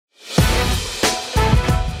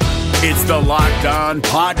It's the Locked On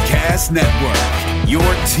Podcast Network, your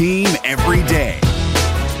team every day.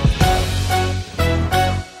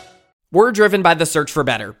 We're driven by the search for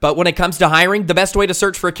better, but when it comes to hiring, the best way to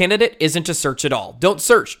search for a candidate isn't to search at all. Don't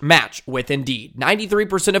search, match with Indeed.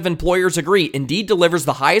 93% of employers agree Indeed delivers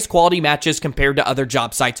the highest quality matches compared to other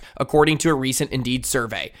job sites, according to a recent Indeed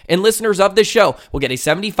survey. And listeners of this show will get a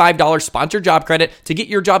 $75 sponsored job credit to get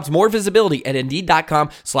your jobs more visibility at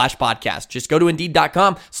Indeed.com/podcast. Just go to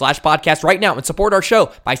Indeed.com/podcast right now and support our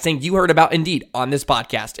show by saying you heard about Indeed on this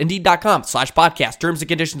podcast. Indeed.com/podcast. Terms and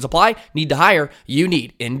conditions apply. Need to hire? You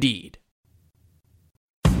need Indeed.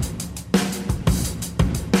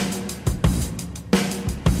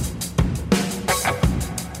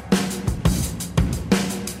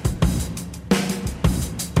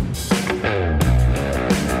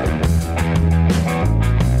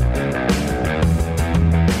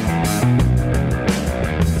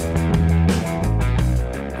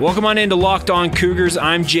 Welcome on into Locked On Cougars.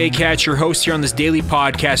 I'm Jay Katz, your host here on this daily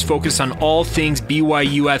podcast focused on all things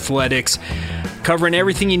BYU athletics, covering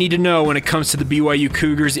everything you need to know when it comes to the BYU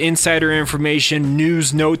Cougars, insider information,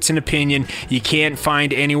 news, notes, and opinion you can't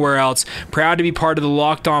find anywhere else. Proud to be part of the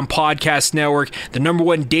Locked On Podcast Network, the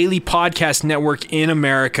 #1 daily podcast network in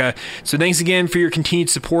America. So thanks again for your continued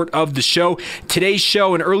support of the show. Today's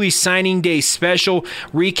show, an early signing day special,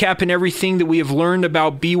 recapping everything that we have learned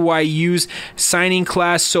about BYU's signing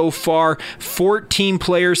class so far. 14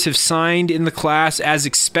 players have signed in the class as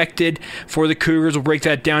expected for the Cougars. We'll break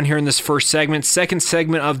that down here in this first segment. Second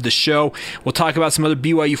segment of the show, we'll talk about some other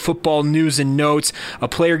BYU football news and notes, a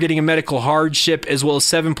player getting a medical hardship, as well as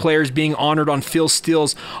 7 players being honored on Phil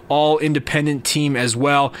Steele's all-independent team as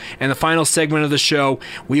well. And the final segment of the show,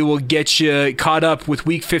 we will get you caught up with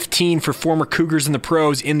Week 15 for former Cougars and the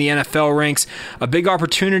pros in the NFL ranks. A big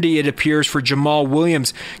opportunity, it appears, for Jamal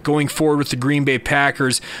Williams going forward with the Green Bay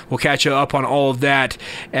Packers. We'll catch you up on all of that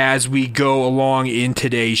as we go along in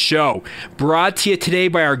today's show. Brought to you today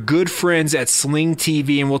by our good friends at Sling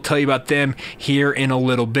TV, and we'll tell you about them here in a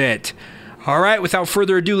little bit. All right, without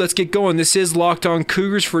further ado, let's get going. This is Locked On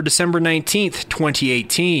Cougars for December 19th,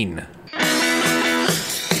 2018.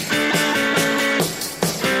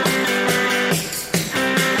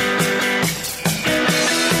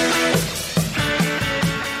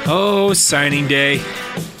 Oh, signing day.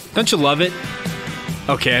 Don't you love it?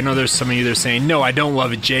 Okay, I know there's some of you that are saying, no, I don't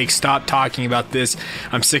love it, Jake. Stop talking about this.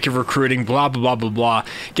 I'm sick of recruiting, blah, blah, blah, blah, blah.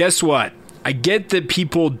 Guess what? I get that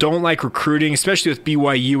people don't like recruiting, especially with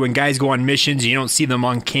BYU. When guys go on missions, you don't see them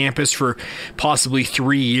on campus for possibly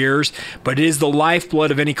 3 years. But it is the lifeblood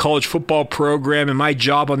of any college football program, and my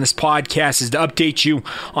job on this podcast is to update you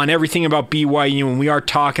on everything about BYU, and we are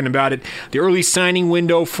talking about it. The early signing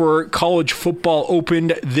window for college football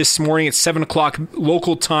opened this morning at 7 o'clock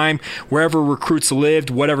local time, wherever recruits lived,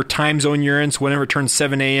 whatever time zone you're in. So whenever it turns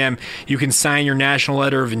 7 a.m., you can sign your national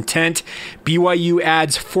letter of intent. BYU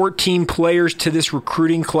adds 14 players to this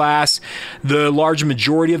recruiting class. The large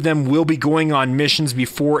majority of them will be going on missions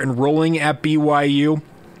before enrolling at BYU.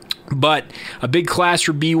 But a big class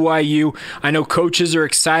for BYU. I know coaches are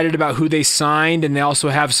excited about who they signed, and they also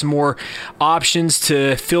have some more options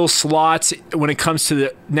to fill slots when it comes to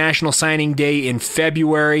the National Signing Day in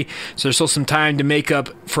February. So there's still some time to make up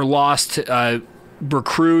for lost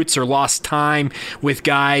recruits or lost time with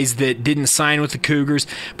guys that didn't sign with the Cougars,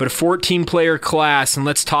 but a 14-player class, and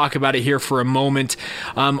let's talk about it here for a moment.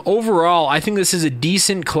 Overall, I think this is a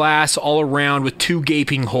decent class all around with 2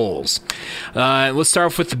 gaping holes. Let's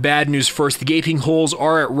start off with the bad news first. The gaping holes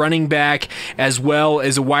are at running back as well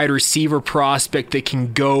as a wide receiver prospect that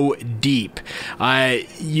can go deep.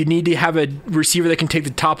 You need to have a receiver that can take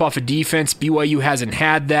the top off a defense. BYU hasn't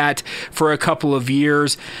had that for a couple of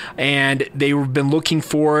years, and they've been looking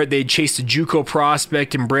for it. They chased a JUCO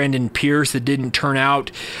prospect in Brandon Pierce that didn't turn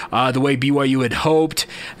out the way BYU had hoped.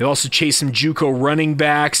 They also chased some JUCO running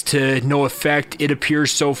backs to no effect, it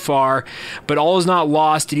appears so far. But all is not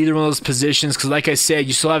lost at either one of those positions, because like I said,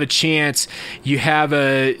 you still have a chance. You have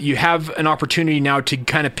an opportunity now to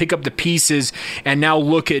kind of pick up the pieces and now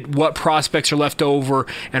look at what prospects are left over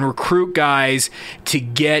and recruit guys to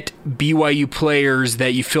get BYU players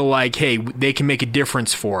that you feel like, hey, they can make a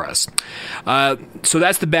difference for us. So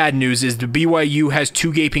that's the bad news, is the BYU has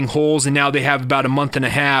 2 gaping holes, and now they have about a month and a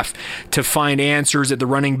half to find answers at the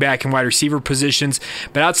running back and wide receiver positions.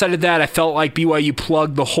 But outside of that, I felt like BYU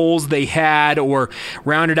plugged the holes they had or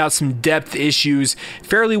rounded out some depth issues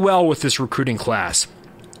fairly well with this recruiting class.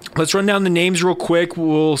 Let's run down the names real quick.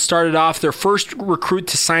 We'll start it off. Their first recruit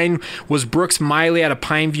to sign was Brooks Miley out of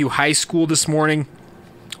Pineview High School this morning.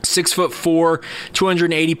 6'4",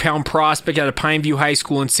 280-pound prospect out of Pineview High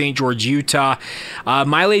School in St. George, Utah.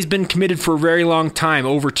 Miley's been committed for a very long time,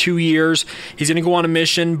 over 2 years. He's going to go on a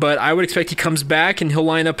mission, but I would expect he comes back and he'll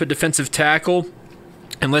line up at defensive tackle.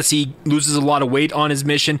 Unless he loses a lot of weight on his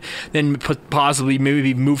mission, then possibly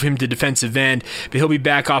maybe move him to defensive end. But he'll be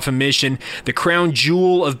back off a mission. The crown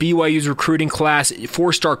jewel of BYU's recruiting class,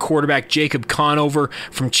 4-star quarterback Jacob Conover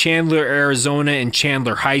from Chandler, Arizona, and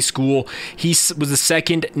Chandler High School. He was the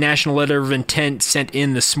second national letter of intent sent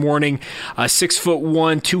in this morning.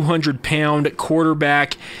 6'1", 200-pound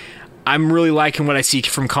quarterback. I'm really liking what I see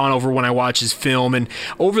from Conover when I watch his film. And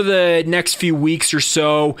over the next few weeks or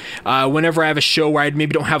so, whenever I have a show where I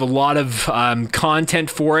maybe don't have a lot of content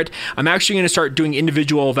for it, I'm actually going to start doing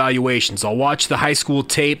individual evaluations. I'll watch the high school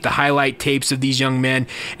tape, the highlight tapes of these young men,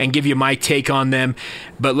 and give you my take on them.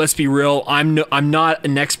 But let's be real, I'm not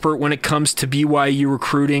an expert when it comes to BYU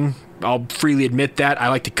recruiting. I'll freely admit that. I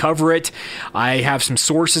like to cover it. I have some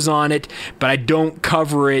sources on it, but I don't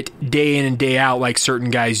cover it day in and day out like certain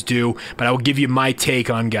guys do, but I will give you my take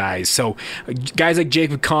on guys. So guys like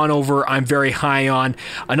Jacob Conover, I'm very high on.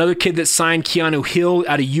 Another kid that signed, Keanu Hill,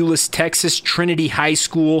 out of Euless, Texas, Trinity High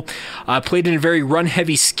School, played in a very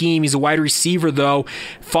run-heavy scheme. He's a wide receiver, though.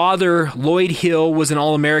 Father, Lloyd Hill, was an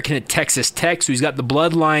All-American at Texas Tech, so he's got the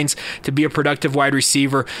bloodlines to be a productive wide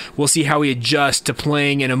receiver. We'll see how he adjusts to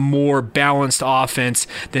playing in a more balanced offense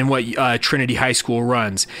than what Trinity High School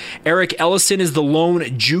runs. Eric Ellison is the lone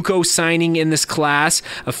JUCO signing in this class,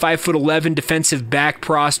 a 5'11" defensive back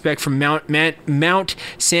prospect from Mount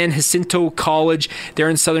San Jacinto College there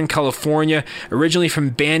in Southern California, originally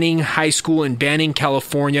from Banning High School in Banning,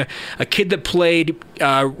 California. A kid that played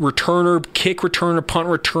returner, kick returner, punt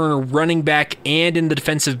returner, running back, and in the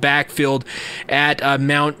defensive backfield at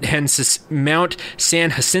Mount San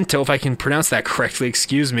Jacinto, if I can pronounce that correctly,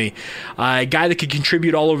 excuse me. A guy that could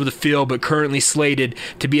contribute all over the field, but currently slated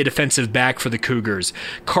to be a defensive back for the Cougars.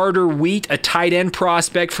 Carter Wheat, a tight end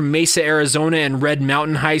prospect from Mesa, Arizona, and Red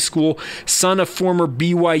Mountain High School, son of former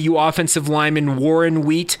BYU offensive lineman Warren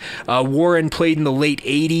Wheat. Warren played in the late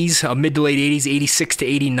 80s, mid to late 80s, 86 to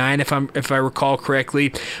 89, if I recall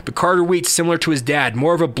correctly. But Carter Wheat, similar to his dad,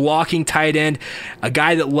 more of a blocking tight end, a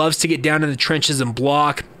guy that loves to get down in the trenches and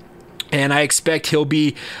block. And I expect he'll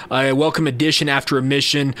be a welcome addition after a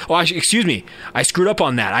mission. Oh, excuse me. I screwed up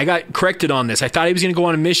on that. I got corrected on this. I thought he was going to go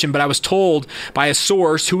on a mission, but I was told by a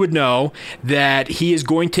source who would know that he is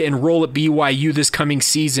going to enroll at BYU this coming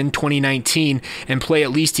season, 2019, and play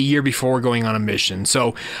at least a year before going on a mission.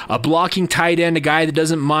 So a blocking tight end, a guy that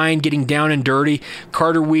doesn't mind getting down and dirty.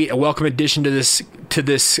 Carter Wheat, a welcome addition to this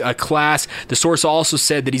class. The source also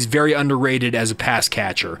said that he's very underrated as a pass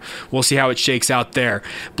catcher. We'll see how it shakes out there.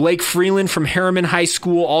 Blake Freeland from Harriman High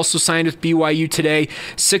School also signed with BYU today.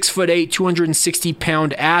 6'8",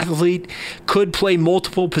 260-pound athlete. Could play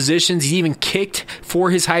multiple positions. He even kicked for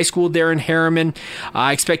his high school there in Harriman.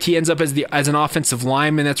 I expect he ends up as an offensive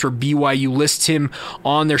lineman. That's where BYU lists him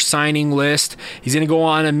on their signing list. He's going to go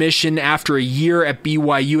on a mission after a year at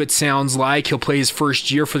BYU, it sounds like. He'll play his first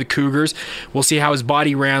year for the Cougars. We'll see how his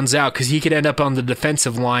body rounds out because he could end up on the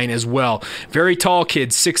defensive line as well. Very tall kid,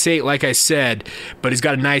 6'8", like I said, but he's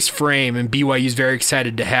got a nice frame, and BYU's very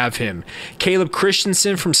excited to have him. Caleb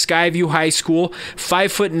Christensen from Skyview High School,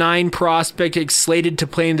 5'9" prospect, slated to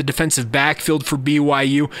play in the defensive backfield for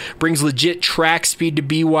BYU, brings legit track speed to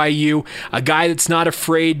BYU, a guy that's not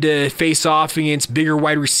afraid to face off against bigger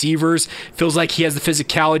wide receivers, feels like he has the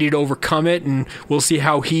physicality to overcome it, and we'll see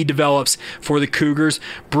how he develops for the Cougars.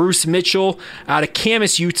 Bruce Mitchell out of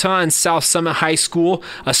Camas, Utah, and South Summit High School,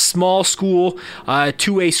 a small school,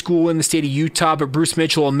 2A school in the state of Utah, but Bruce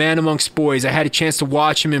Mitchell, a man amongst boys. I had a chance to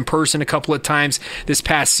watch him in person a couple of times this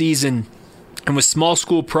past season. And with small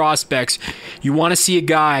school prospects, you want to see a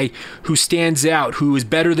guy who stands out, who is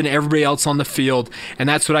better than everybody else on the field, and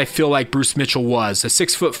that's what I feel like Bruce Mitchell was. A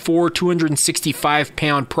 6'4",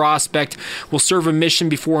 265-pound prospect, will serve a mission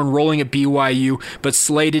before enrolling at BYU, but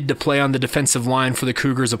slated to play on the defensive line for the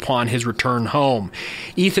Cougars upon his return home.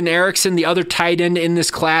 Ethan Erickson, the other tight end in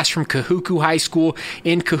this class from Kahuku High School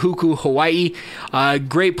in Kahuku, Hawaii.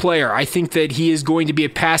 Great player. I think that he is going to be a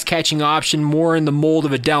pass-catching option more in the mold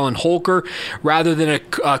of a Dallin Holker, rather than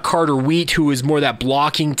a Carter Wheat, who is more that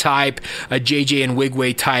blocking type, a JJ and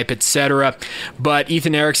Wigway type, etc. But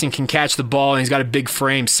Ethan Erickson can catch the ball, and he's got a big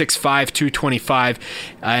frame, 6'5", 225,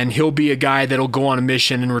 and he'll be a guy that'll go on a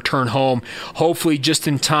mission and return home, hopefully just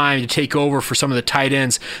in time to take over for some of the tight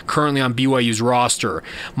ends currently on BYU's roster.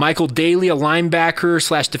 Michael Daly, a linebacker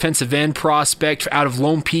 / defensive end prospect out of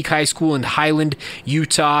Lone Peak High School in Highland,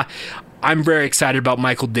 Utah. I'm very excited about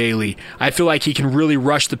Michael Daly. I feel like he can really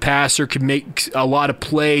rush the passer, can make a lot of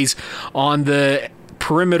plays on the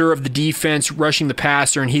perimeter of the defense, rushing the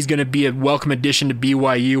passer, and he's going to be a welcome addition to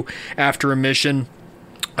BYU after a mission.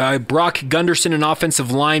 Brock Gunderson, an offensive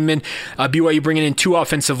lineman. BYU bringing in 2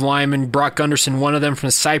 offensive linemen. Brock Gunderson, one of them from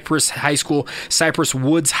Cypress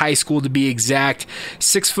Woods High School to be exact.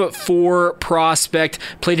 6'4" prospect,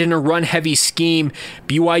 played in a run-heavy scheme.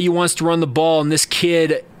 BYU wants to run the ball, and this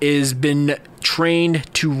kid has been trained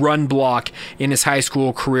to run block in his high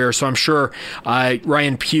school career, so I'm sure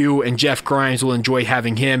Ryan Pugh and Jeff Grimes will enjoy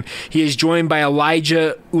having him. He is joined by Eli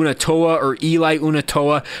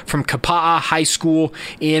Unatoa from Kapa'a High School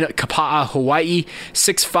in Kapa'a, Hawaii,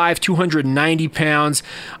 6'5", 290 pounds.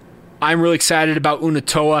 I'm really excited about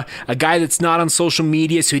Unatoa, a guy that's not on social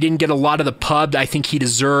media, so he didn't get a lot of the pub I think he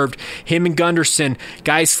deserved. Him and Gunderson,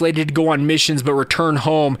 guys slated to go on missions but return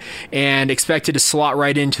home and expected to slot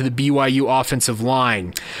right into the BYU offensive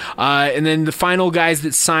line. And then the final guys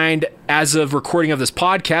that signed as of recording of this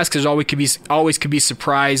podcast, because always could be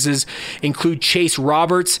surprises, include Chase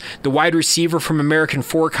Roberts, the wide receiver from American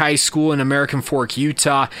Fork High School in American Fork,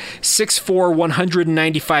 Utah, 6'4",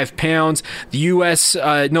 195 pounds, the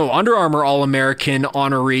Under Armour All-American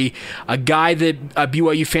honoree, a guy that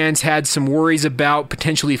BYU fans had some worries about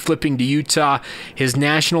potentially flipping to Utah. His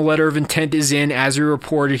national letter of intent is in, as we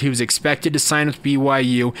reported. He was expected to sign with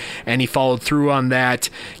BYU, and he followed through on that.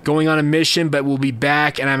 Going on a mission, but will be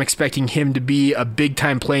back, and I'm expecting him to be a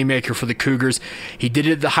big-time playmaker for the Cougars. He did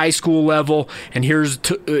it at the high school level, and here's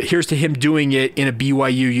to him doing it in a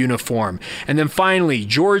BYU uniform. And then finally,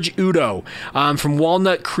 George Udo from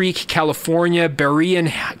Walnut Creek, California, Berean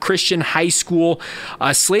Christian High School,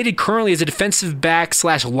 slated currently as a defensive back /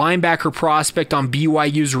 linebacker prospect on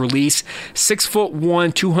BYU's release,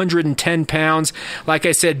 6'1", 210 pounds. Like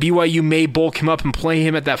I said, BYU may bulk him up and play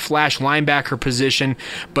him at that flash linebacker position,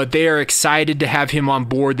 but they are excited to have him on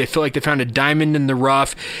board. They feel like they found a diamond in the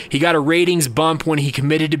rough. He got a ratings bump when he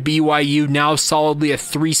committed to BYU, now solidly a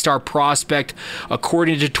 3-star prospect,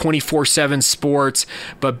 according to 24/7 Sports.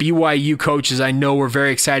 But BYU coaches, I know, were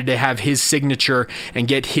very excited to have his signature and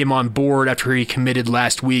get him on board after he committed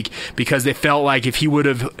last week, because they felt like if he would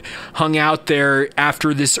have hung out there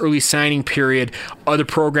after this early signing period, other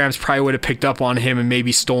programs probably would have picked up on him and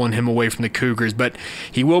maybe stolen him away from the Cougars. But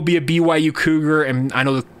he will be a BYU Cougar, and I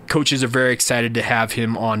know the coaches are very excited to have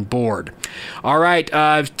him on board. All right,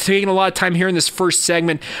 taking a lot of time here in this first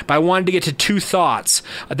segment, but I wanted to get to 2 thoughts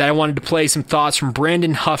that I wanted to play. Some thoughts from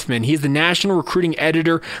Brandon Huffman. He's the national recruiting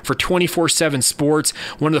editor for 24/7 Sports,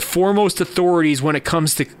 one of the foremost authorities when it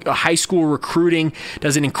comes to high school recruiting,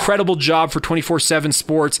 does an incredible job for 24/7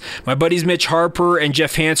 Sports. My buddies Mitch Harper and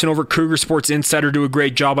Jeff Hansen over at Cougar Sports Insider do a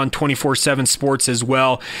great job on 24/7 Sports as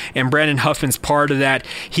well, and Brandon Huffman's part of that.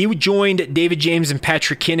 He joined David James and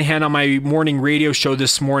Patrick Kinahan on my morning radio show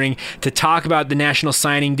this morning to talk about the National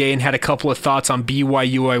Signing Day, and had a couple of thoughts on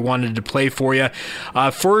BYU I wanted to play for you.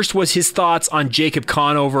 First was his thoughts on Jacob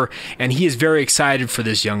Conover, and he is very excited for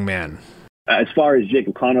this young man. As far as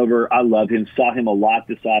Jacob Conover, I love him. Saw him a lot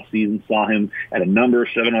this offseason. Saw him at a number of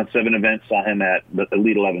 7-on-7 events. Saw him at the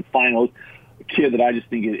Elite 11 finals. A kid that I just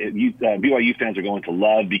think BYU fans are going to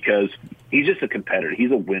love, because he's just a competitor.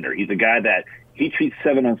 He's a winner. He's a guy that he treats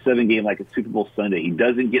 7-on-7 game like a Super Bowl Sunday. He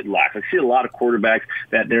doesn't get lax. I see a lot of quarterbacks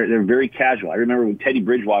that they're very casual. I remember when Teddy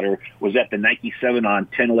Bridgewater was at the Nike 7 on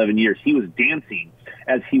 10, 11 years, he was dancing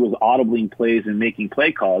as he was audibling plays and making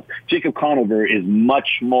play calls. Jacob Conover is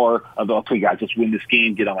much more of, okay, guys, let's win this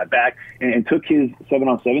game, get on my back, and took his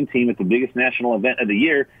 7-on-7 team at the biggest national event of the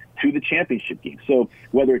year to the championship game. So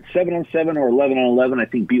whether it's 7-on-7 or 11-on-11, I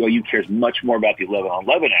think BYU cares much more about the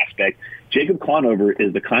 11-on-11 aspect. Jacob Conover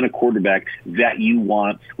is the kind of quarterback that you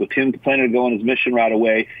want. With him planning to go on his mission right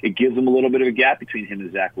away, it gives him a little bit of a gap between him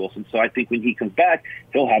and Zach Wilson. So I think when he comes back,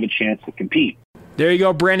 he'll have a chance to compete. There you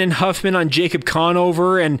go, Brandon Huffman on Jacob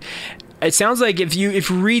Conover. And it sounds like if you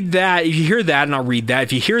read that, if you hear that, and I'll read that,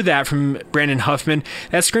 if you hear that from Brandon Huffman,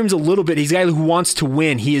 that screams a little bit. He's a guy who wants to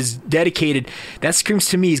win. He is dedicated. That screams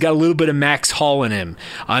to me he's got a little bit of Max Hall in him.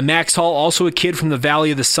 Max Hall, also a kid from the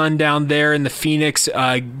Valley of the Sun down there in the Phoenix,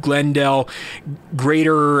 Glendale,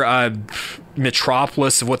 greater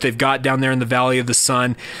metropolis of what they've got down there in the Valley of the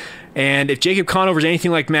Sun. And if Jacob Conover is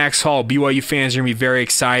anything like Max Hall, BYU fans are going to be very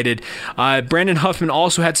excited. Brandon Huffman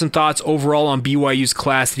also had some thoughts overall on BYU's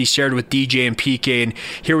class that he shared with DJ and PK, and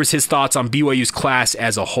here was his thoughts on BYU's class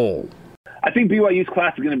as a whole. I think BYU's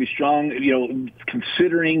class is going to be strong,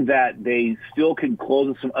 considering that they still can close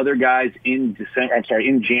with some other guys in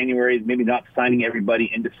January, maybe not signing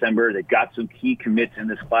everybody in December. They've got some key commits in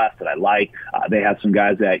this class that I like. They have some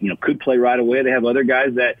guys that, could play right away. They have other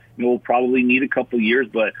guys that, will probably need a couple of years,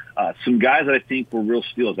 but some guys that I think were real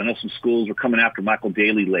steals. I know some schools were coming after Michael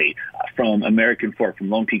Daly late from American Fork,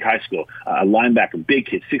 from Lone Peak High School, a linebacker, big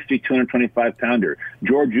kid, 6'3", 225-pounder.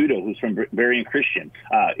 George Udo, who's from Berrien Christian.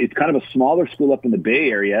 It's kind of a smaller school up in the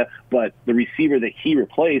Bay Area, but the receiver that he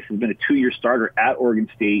replaced has been a 2-year starter at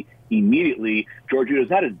Oregon State immediately. George Udo is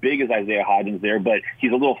not as big as Isaiah Hodgins there, but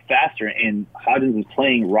he's a little faster, and Hodgins is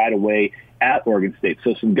playing right away at Oregon State.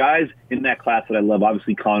 So some guys in that class that I love,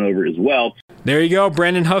 obviously Conover as well. There you go,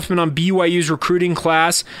 Brandon Huffman on BYU's recruiting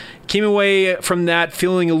class. Came away from that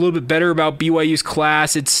feeling a little bit better about BYU's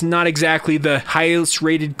class. It's not exactly the highest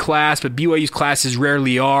rated class, but BYU's classes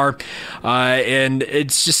rarely are. And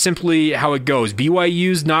it's just simply how it goes.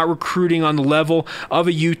 BYU's not recruiting on the level of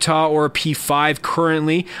a Utah or a P5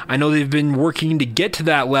 currently. I know they've been working to get to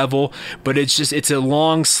that level, but it's a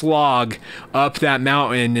long slog up that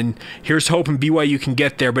mountain. And here's hoping BYU can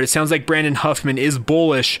get there. But it sounds like Brandon Huffman is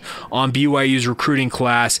bullish on BYU's recruiting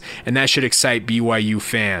class, and that should excite BYU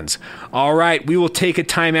fans. All right, we will take a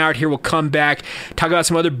timeout here. We'll come back, talk about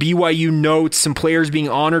some other BYU notes, some players being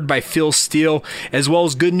honored by Phil Steele, as well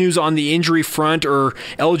as good news on the injury front or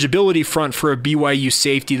eligibility front for a BYU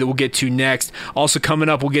safety that we'll get to next. Also coming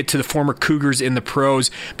up, we'll get to the former Cougars in the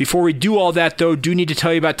pros. Before we do all that, though, do need to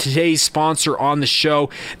tell you about today's sponsor on the show.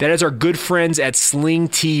 That is our good friends at Sling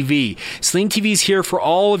TV. Sling TV is here for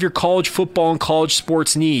all of your college football and college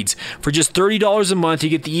sports needs. For just $30 a month, you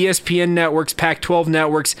get the ESPN networks, Pac-12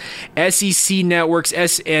 networks, SEC networks,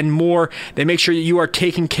 and more. They make sure that you are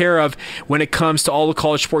taken care of when it comes to all the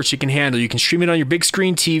college sports you can handle. You can stream it on your big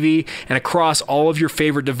screen TV and across all of your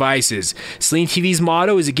favorite devices. Sling TV's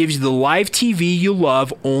motto is it gives you the live TV you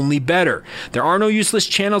love, only better. There are no useless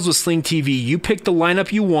channels with Sling TV. You pick the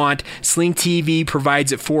lineup you want. Sling TV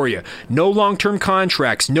provides it for you. No long-term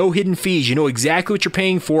contracts, no hidden fees. You know exactly what you're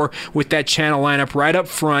paying for with that channel lineup right up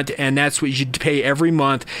front, and that's what you should pay every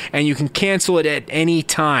month, and you can cancel it at any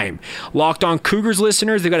time. Locked On Cougars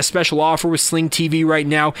listeners, they've got a special offer with Sling TV right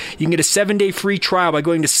now. You can get a 7-day free trial by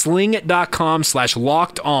going to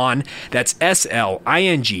sling.com/lockedon. That's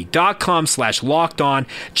SLING.com/lockedon.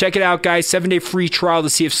 Check it out, guys. 7-day free trial to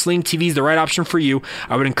see if Sling TV is the right option for you.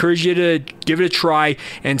 I would encourage you to give it a try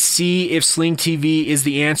and see if Sling TV is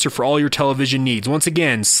the answer for all your television needs. Once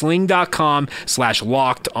again,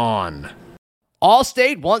 sling.com/lockedon.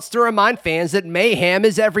 Allstate wants to remind fans that mayhem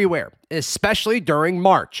is everywhere, especially during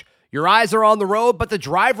March. Your eyes are on the road, but the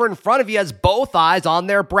driver in front of you has both eyes on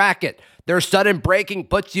their bracket. Their sudden braking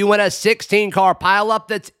puts you in a 16-car pileup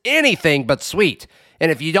that's anything but sweet.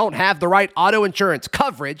 And if you don't have the right auto insurance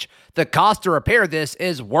coverage, the cost to repair this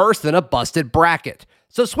is worse than a busted bracket.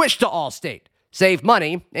 So switch to Allstate, save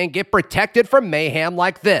money, and get protected from mayhem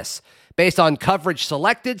like this. Based on coverage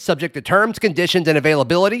selected, subject to terms, conditions, and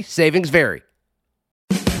availability, savings vary.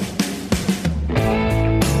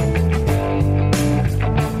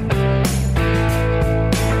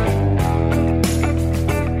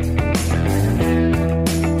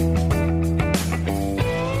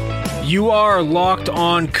 You are Locked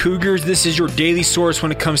On Cougars. This is your daily source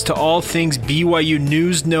when it comes to all things BYU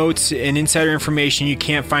news, notes, and insider information you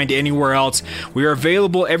can't find anywhere else. We are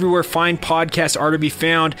available everywhere fine podcasts are to be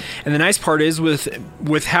found. And the nice part is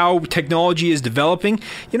with how technology is developing,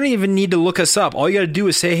 you don't even need to look us up. All you got to do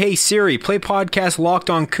is say, hey, Siri, play podcast Locked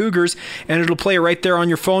On Cougars, and it'll play it right there on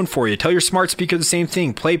your phone for you. Tell your smart speaker the same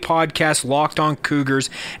thing. Play podcast Locked On Cougars,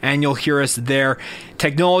 and you'll hear us there.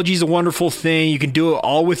 Technology is a wonderful thing. You can do it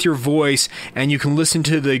all with your voice, and you can listen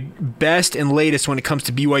to the best and latest when it comes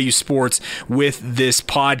to BYU sports with this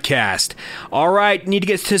podcast. All right, need to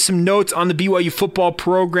get to some notes on the BYU football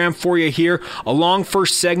program for you here. A long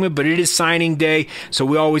first segment, but it is signing day, so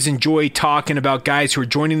we always enjoy talking about guys who are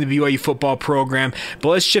joining the BYU football program. But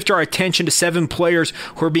let's shift our attention to 7 players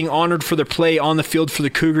who are being honored for their play on the field for the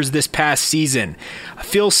Cougars this past season.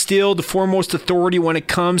 Phil Steele, the foremost authority when it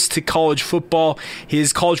comes to college football.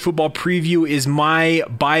 His college football preview is my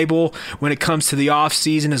Bible when it comes to the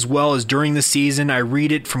offseason as well as during the season. I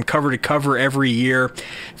read it from cover to cover every year.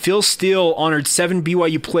 Phil Steele honored 7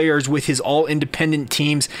 BYU players with his all-independent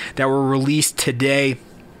teams that were released today.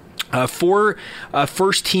 Four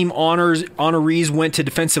first-team honorees went to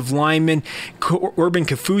defensive lineman Urban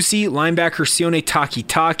Kafusi, linebacker Sione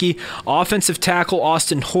Takitaki, offensive tackle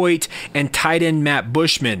Austin Hoyt, and tight end Matt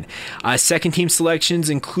Bushman. Second-team selections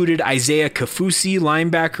included Isaiah Kafusi,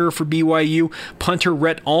 linebacker for BYU, punter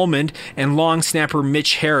Rhett Almond, and long snapper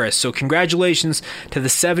Mitch Harris. So congratulations to the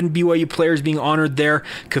 7 BYU players being honored there.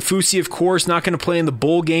 Kafusi, of course, not going to play in the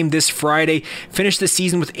bowl game this Friday. Finished the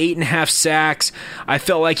season with 8.5 sacks. I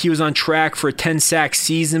felt like he was on track for a 10-sack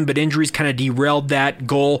season, but injuries kind of derailed that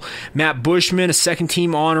goal. Matt Bushman, a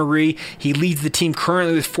second-team honoree. He leads the team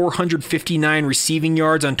currently with 459 receiving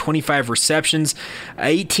yards on 25 receptions,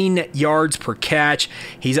 18 yards per catch.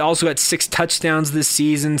 He's also got 6 touchdowns this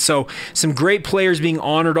season. So some great players being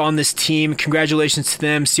honored on this team. Congratulations to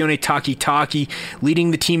them. Sione Takitaki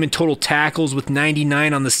leading the team in total tackles with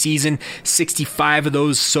 99 on the season, 65 of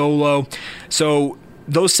those solo. So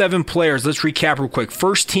those 7 players, let's recap real quick.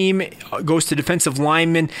 First team goes to defensive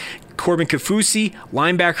lineman Corbin Kafusi,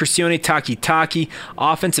 linebacker Sione Takitaki,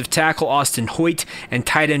 offensive tackle Austin Hoyt, and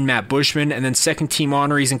tight end Matt Bushman. And then second team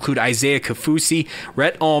honorees include Isaiah Kafusi,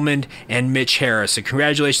 Rhett Almond, and Mitch Harris. So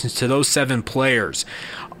congratulations to those 7 players.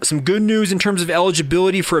 Some good news in terms of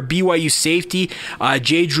eligibility for a BYU safety.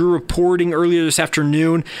 Jay Drew reporting earlier this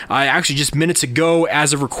afternoon, actually just minutes ago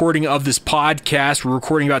as of recording of this podcast. We're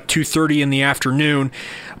recording about 2:30 in the afternoon.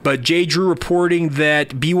 But Jay Drew reporting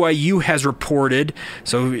that BYU has reported,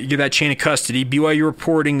 so give that chain of custody, BYU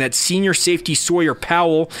reporting that senior safety Sawyer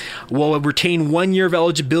Powell will retain 1 year of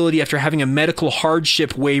eligibility after having a medical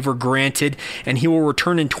hardship waiver granted, and he will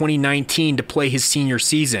return in 2019 to play his senior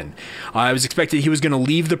season. I was expected he was going to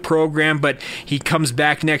leave the program, but he comes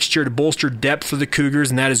back next year to bolster depth for the Cougars,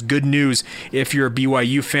 and that is good news if you're a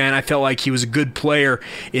BYU fan. I felt like he was a good player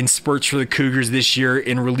in spurts for the Cougars this year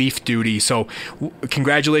in relief duty, so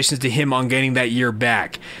congratulations to him on getting that year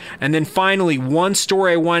back. And then finally, one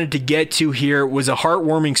story I wanted to get to here was a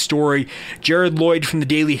heartwarming story. Jared Lloyd from the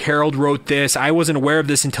Daily Herald wrote this. I wasn't aware of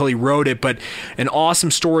this until he wrote it, but an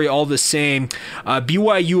awesome story all the same.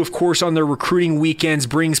 BYU, of course, on their recruiting weekends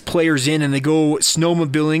brings players in and they go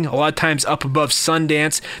snowmobiling, a lot of times up above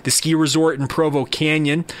Sundance, the ski resort in Provo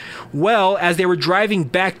Canyon. Well, as they were driving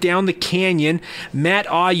back down the canyon, Matt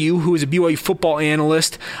Ayu, who is a BYU football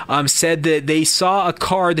analyst, said that they saw a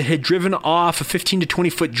car that had driven off a 15 to 20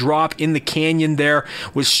 foot drop in the canyon there,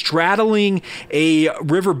 was straddling a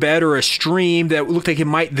riverbed or a stream that looked like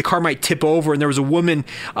the car might tip over, and there was a woman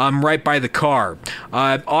right by the car.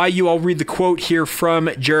 I'll read the quote here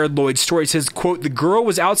from Jared Lloyd's story. It says, quote, "The girl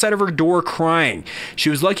was outside of her door crying.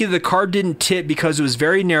 She was lucky that the car didn't tip because it was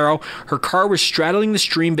very narrow. Her car was straddling the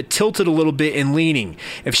stream but tilted a little bit and leaning.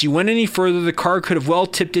 If she went any further, the car could have well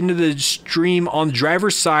tipped into the stream on the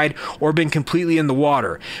driver's side or been completely in the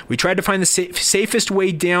water. We tried to find the safest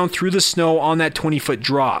way down through the snow on that 20-foot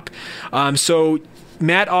drop." So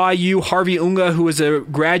Matt Ayu, Harvey Unga, who is a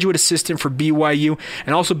graduate assistant for BYU,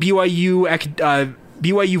 and also BYU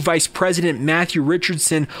Vice President Matthew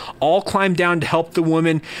Richardson all climbed down to help the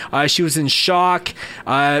woman. She was in shock.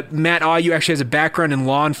 Matt Ayu actually has a background in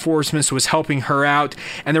law enforcement, so was helping her out.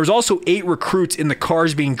 And there was also 8 recruits in the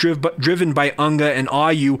cars being driven by Unga and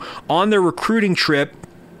Ayu on their recruiting trip,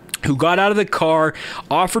 who got out of the car,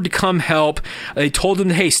 offered to come help. They told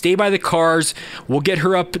them, hey, stay by the cars. We'll get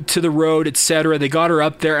her up to the road, etc. They got her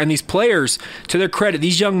up there. And these players, to their credit,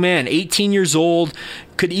 these young men, 18 years old,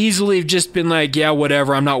 could easily have just been like, yeah,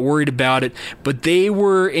 whatever, I'm not worried about it. But they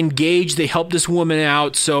were engaged. They helped this woman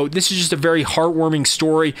out. So this is just a very heartwarming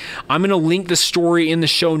story. I'm going to link the story in the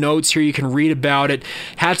show notes here. You can read about it.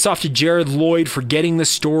 Hats off to Jared Lloyd for getting the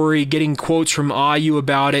story, getting quotes from Ayu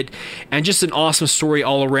about it, and just an awesome story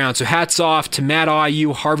all around. So hats off to Matt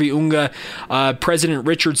Ayu, Harvey Unga, President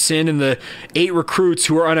Richardson, and the 8 recruits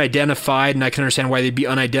who are unidentified, and I can understand why they'd be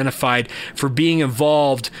unidentified, for being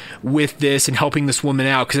involved with this and helping this woman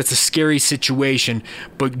out, because it's a scary situation,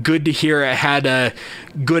 but good to hear it had a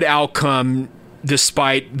good outcome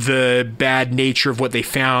despite the bad nature of what they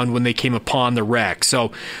found when they came upon the wreck.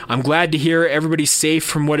 So I'm glad to hear everybody's safe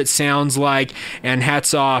from what it sounds like, and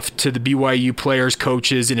hats off to the BYU players,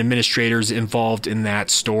 coaches, and administrators involved in that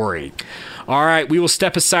story. All right, we will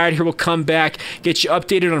step aside here. We'll come back, get you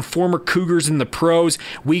updated on former Cougars in the pros.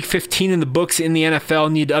 Week 15 in the books in the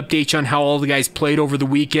NFL. Need to update you on how all the guys played over the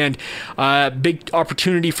weekend. Big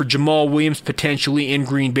opportunity for Jamal Williams potentially in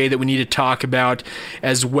Green Bay that we need to talk about,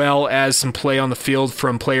 as well as some play on the field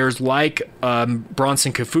from players like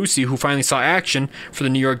Bronson Kafusi, who finally saw action for the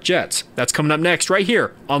New York Jets. That's coming up next right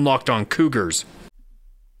here on Locked On Cougars.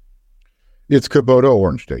 It's Kubota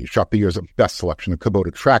Orange Day. Shop the year's best selection of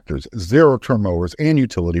Kubota tractors, zero-turn mowers, and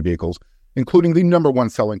utility vehicles including the #1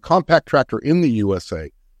 selling compact tractor in the USA.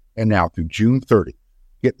 And now through June 30,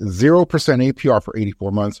 get 0% APR for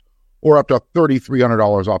 84 months or up to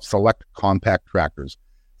 $3,300 off select compact tractors.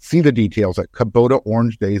 See the details at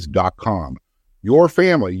KubotaOrangeDays.com. Your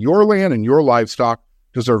family, your land, and your livestock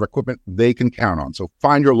deserve equipment they can count on. So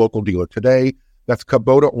find your local dealer today. That's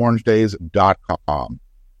KubotaOrangeDays.com.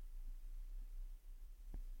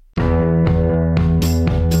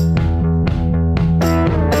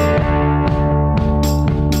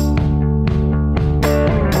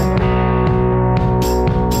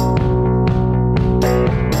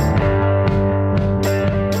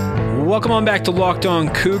 Welcome on back to Locked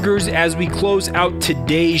On Cougars. As we close out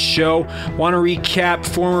today's show, want to recap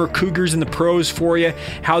former Cougars in the pros for you,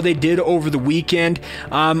 how they did over the weekend.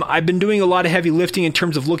 I've been doing a lot of heavy lifting in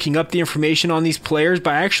terms of looking up the information on these players,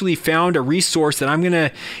 but I actually found a resource that I'm going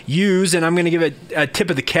to use, and I'm going to give a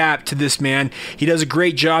tip of the cap to this man. He does a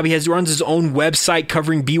great job. He runs his own website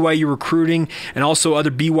covering BYU recruiting and also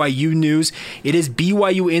other BYU news. It is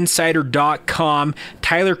BYUinsider.com.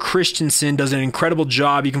 Tyler Christensen does an incredible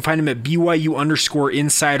job. You can find him at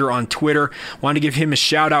BYU_insider on Twitter. Want to give him a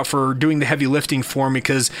shout out for doing the heavy lifting for me,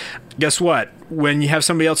 because guess what? When you have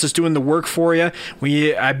somebody else that's doing the work for you,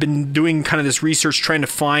 I've been doing kind of this research trying to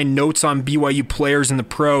find notes on BYU players in the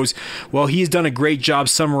pros. Well, he's done a great job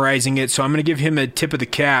summarizing it, so I'm going to give him a tip of the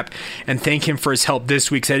cap and thank him for his help this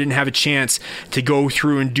week, because I didn't have a chance to go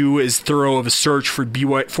through and do as thorough of a search for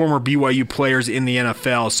former BYU players in the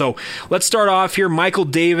NFL. So let's start off here. Michael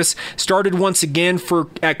Davis started once again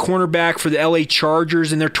at cornerback for the LA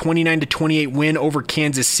Chargers in their 29-28 win over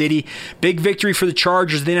Kansas City. Big victory for the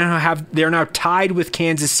Chargers. They're now tied with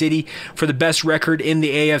Kansas City for the best record in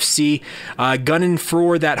the AFC. Gunning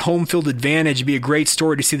for that home field advantage. It'd be a great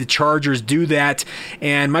story to see the Chargers do that.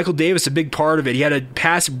 And Michael Davis, a big part of it. He had a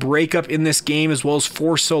pass breakup in this game as well as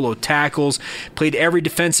 4 solo tackles. Played every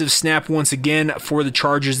defensive snap once again for the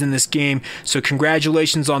Chargers in this game. So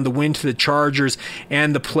congratulations on the win to the Chargers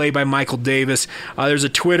and the play by Michael Davis. There's a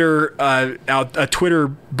Twitter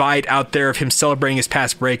bite out there of him celebrating his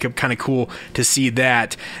pass breakup. Kind of cool to see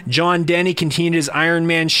that. John Denny continued his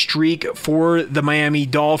Ironman streak for the Miami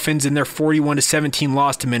Dolphins in their 41-17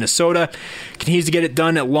 loss to Minnesota. Continues to get it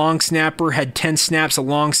done at long snapper, had 10 snaps at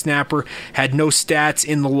long snapper, had no stats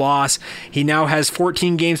in the loss. He now has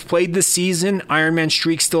 14 games played this season, Ironman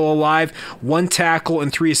streak still alive, 1 tackle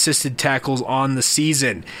and 3 assisted tackles on the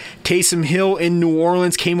season. Taysom Hill in New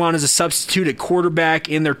Orleans came on as a substitute at quarterback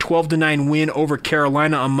in their 12-9 win over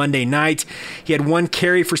Carolina on Monday night. He had 1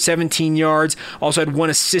 carry for 17 yards, also had 1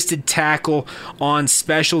 assisted tackle on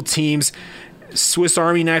special teams. Swiss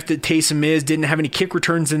Army knife that Taysom is, didn't have any kick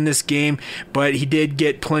returns in this game, but he did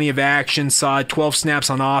get plenty of action, saw 12 snaps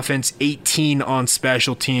on offense, 18 on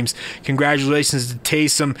special teams. Congratulations to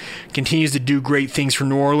Taysom, continues to do great things for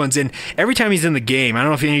New Orleans, and every time he's in the game, I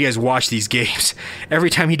don't know if any of you guys watch these games, every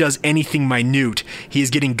time he does anything minute, he is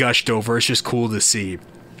getting gushed over. It's just cool to see.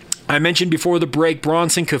 I mentioned before the break,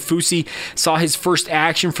 Bronson Kaufusi saw his first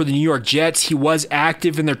action for the New York Jets. He was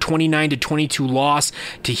active in their 29-22 loss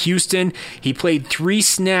to Houston. He played 3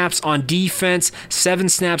 snaps on defense, 7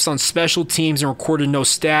 snaps on special teams, and recorded no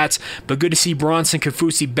stats. But good to see Bronson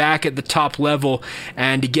Kaufusi back at the top level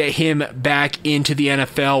and to get him back into the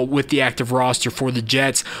NFL with the active roster for the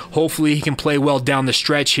Jets. Hopefully he can play well down the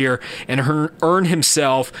stretch here and earn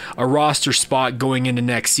himself a roster spot going into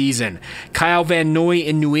next season. Kyle Van Noy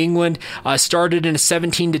in New England started in a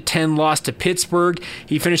 17-10 loss to Pittsburgh.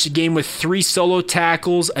 He finished the game with 3 solo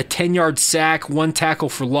tackles, a 10-yard sack, 1 tackle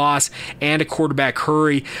for loss, and a quarterback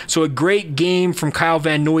hurry. So a great game from Kyle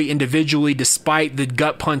Van Noy individually, despite the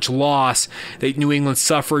gut punch loss that New England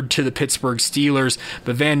suffered to the Pittsburgh Steelers.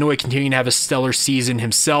 But Van Noy continuing to have a stellar season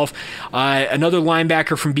himself. Another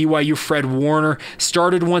linebacker from BYU, Fred Warner,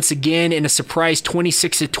 started once again in a surprise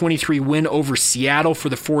 26-23 win over Seattle for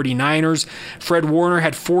the 49ers. Fred Warner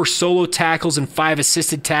had 4 solo tackles and 5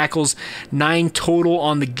 assisted tackles, 9 total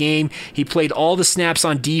on the game. He played all the snaps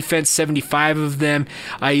on defense, 75 of them.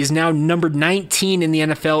 He's now number 19 in the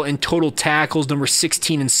NFL in total tackles, number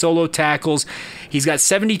 16 in solo tackles. He's got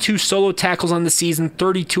 72 solo tackles on the season,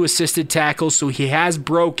 32 assisted tackles, so he has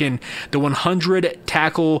broken the 100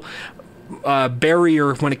 tackle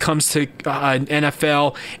barrier when it comes to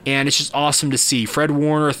NFL, and it's just awesome to see. Fred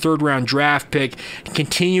Warner, a 3rd-round draft pick,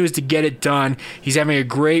 continues to get it done. He's having a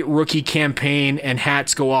great rookie campaign, and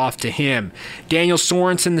hats go off to him. Daniel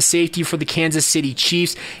Sorensen, the safety for the Kansas City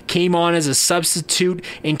Chiefs, came on as a substitute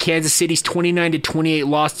in Kansas City's 29-28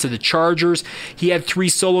 loss to the Chargers. He had 3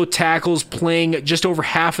 solo tackles, playing just over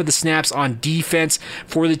half of the snaps on defense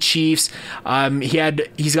for the Chiefs.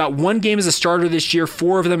 He's got 1 game as a starter this year,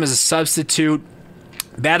 4 of them as a substitute. substitute,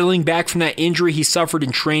 battling back from that injury he suffered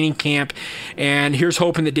in training camp. And here's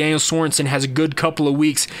hoping that Daniel Sorensen has a good couple of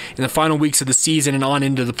weeks in the final weeks of the season and on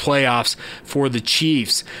into the playoffs for the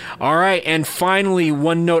Chiefs. All right, and finally,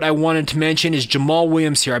 one note I wanted to mention is Jamal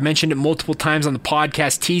Williams here. I mentioned it multiple times on the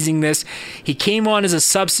podcast, teasing this. He came on as a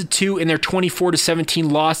substitute in their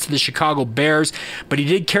 24-17 loss to the Chicago Bears, but he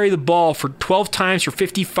did carry the ball for 12 times for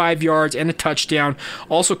 55 yards and a touchdown.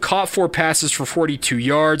 Also caught 4 passes for 42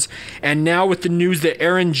 yards. And now with the news that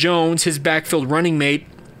Aaron Jones, his backfield running mate,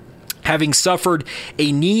 having suffered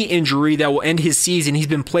a knee injury that will end his season, he's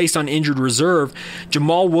been placed on injured reserve.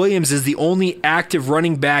 Jamal Williams is the only active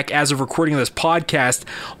running back as of recording this podcast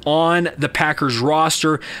on the Packers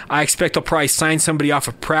roster. I expect they'll probably sign somebody off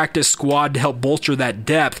a practice squad to help bolster that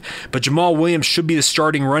depth, but Jamal Williams should be the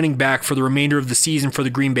starting running back for the remainder of the season for the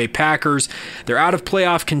Green Bay Packers. They're out of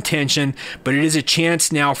playoff contention, but it is a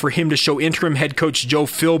chance now for him to show interim head coach Joe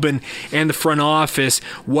Philbin and the front office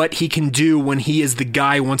what he can do when he is the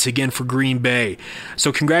guy once again for Green Bay.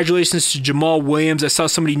 So congratulations to Jamal Williams. I saw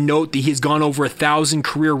somebody note that he's gone over 1,000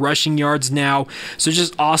 career rushing yards now. So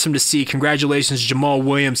just awesome to see. Congratulations to Jamal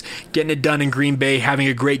Williams getting it done in Green Bay, having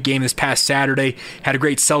a great game this past Saturday. Had a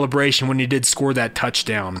great celebration when he did score that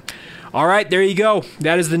touchdown. All right, there you go.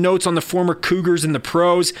 That is the notes on the former Cougars and the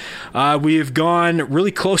pros. We have gone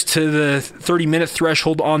really close to the 30-minute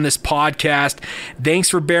threshold on this podcast. Thanks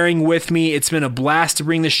for bearing with me. It's been a blast to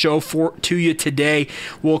bring the show to you today.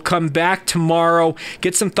 We'll come back tomorrow,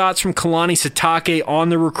 get some thoughts from Kalani Sitake on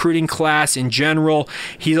the recruiting class in general.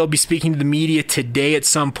 He'll be speaking to the media today at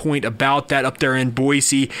some point about that up there in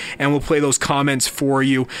Boise, and we'll play those comments for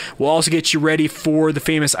you. We'll also get you ready for the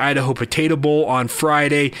famous Idaho Potato Bowl on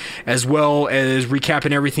Friday, as well as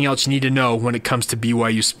recapping everything else you need to know when it comes to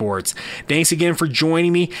BYU sports. Thanks again for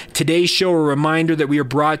joining me. Today's show, a reminder that we are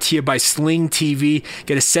brought to you by Sling TV.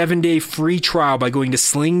 Get a 7-day free trial by going to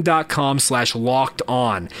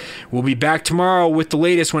sling.com/lockedon. We'll be back tomorrow with the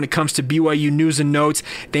latest when it comes to BYU news and notes.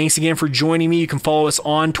 Thanks again for joining me. You can follow us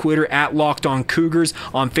on Twitter at Locked On Cougars,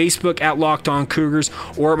 on Facebook at Locked On Cougars,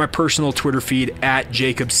 or at my personal Twitter feed at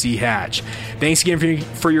Jacob C. Hatch. Thanks again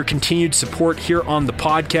for your continued support here on the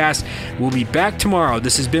podcast. We'll be back tomorrow.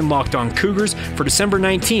 This has been Locked On Cougars for December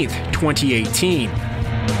 19th, 2018.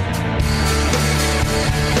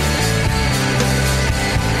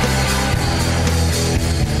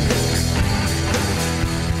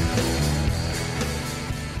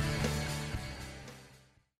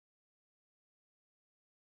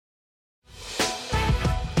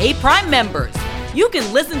 Hey, Prime members, you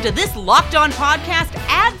can listen to this Locked On podcast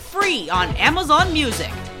ad-free on Amazon Music.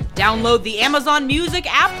 Download the Amazon Music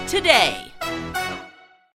app today.